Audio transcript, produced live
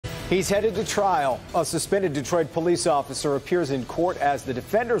He's headed to trial. A suspended Detroit police officer appears in court as the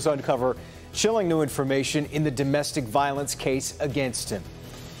defenders uncover chilling new information in the domestic violence case against him.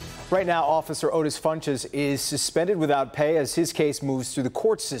 Right now, Officer Otis Funches is suspended without pay as his case moves through the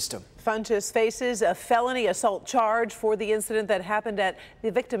court system. Funches faces a felony assault charge for the incident that happened at the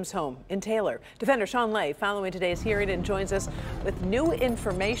victim's home in Taylor. Defender Sean Lay following today's hearing and joins us with new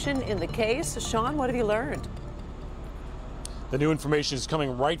information in the case. Sean, what have you learned? The new information is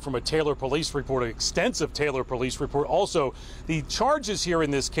coming right from a Taylor police report, an extensive Taylor police report. Also, the charges here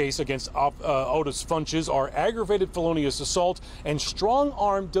in this case against Otis Funches are aggravated felonious assault and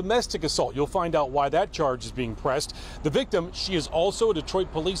strong-arm domestic assault. You'll find out why that charge is being pressed. The victim, she is also a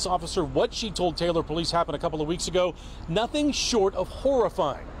Detroit police officer. What she told Taylor police happened a couple of weeks ago, nothing short of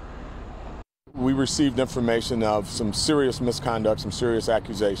horrifying. We received information of some serious misconduct, some serious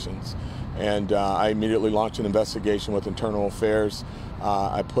accusations, and I immediately launched an investigation with Internal Affairs.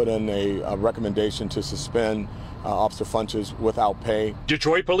 I put in a recommendation to suspend Officer Funches without pay.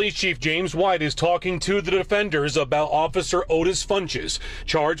 Detroit Police Chief James White is talking to the defenders about Officer Otis Funches,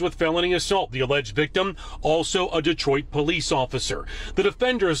 charged with felony assault. The alleged victim, also a Detroit police officer. The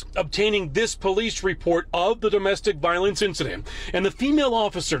defenders obtaining this police report of the domestic violence incident, and the female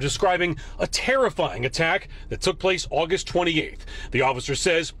officer describing a terrifying attack that took place August 28th. The officer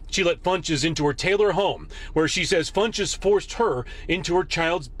says she let Funches into her Taylor home, where she says Funches forced her into her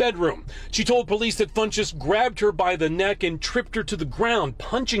child's bedroom. She told police that Funches grabbed her by the neck and tripped her to the ground,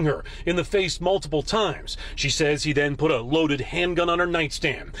 punching her in the face multiple times. She says he then put a loaded handgun on her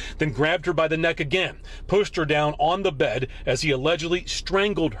nightstand, then grabbed her by the neck again, pushed her down on the bed as he allegedly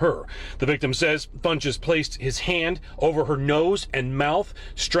strangled her. The victim says Funches placed his hand over her nose and mouth,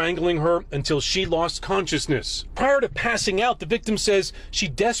 strangling her until she lost consciousness. Prior to passing out, the victim says she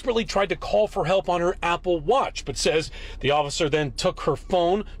desperately tried to call for help on her Apple Watch, but says the officer then took her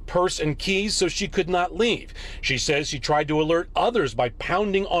phone, purse, and keys so she could not leave. She says she tried to alert others by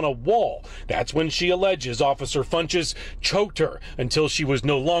pounding on a wall. That's when she alleges Officer Funches choked her until she was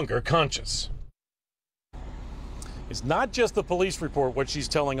no longer conscious. It's not just the police report, what she's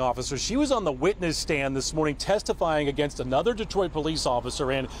telling officers. She was on the witness stand this morning testifying against another Detroit police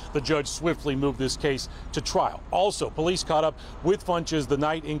officer, and the judge swiftly moved this case to trial. Also, police caught up with Funches the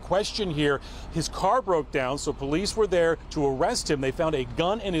night in question here. His car broke down, so police were there to arrest him. They found a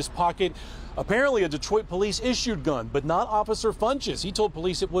gun in his pocket, apparently a Detroit police issued gun, but not Officer Funches. He told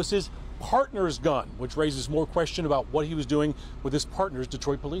police it was his partner's gun, which raises more question about what he was doing with his partner's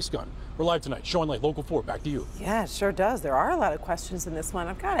Detroit police gun. We're live tonight. Sean Lay, Local 4, back to you. Yeah, it sure does. There are a lot of questions in this one.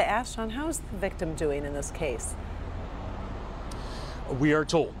 I've got to ask, Sean, how's the victim doing in this case? We are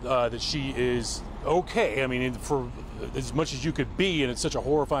told that she is okay. I mean, for as much as you could be, and it's such a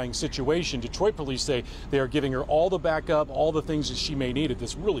horrifying situation, Detroit police say they are giving her all the backup, all the things that she may need at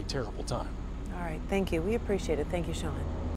this really terrible time. All right, thank you. We appreciate it. Thank you, Sean.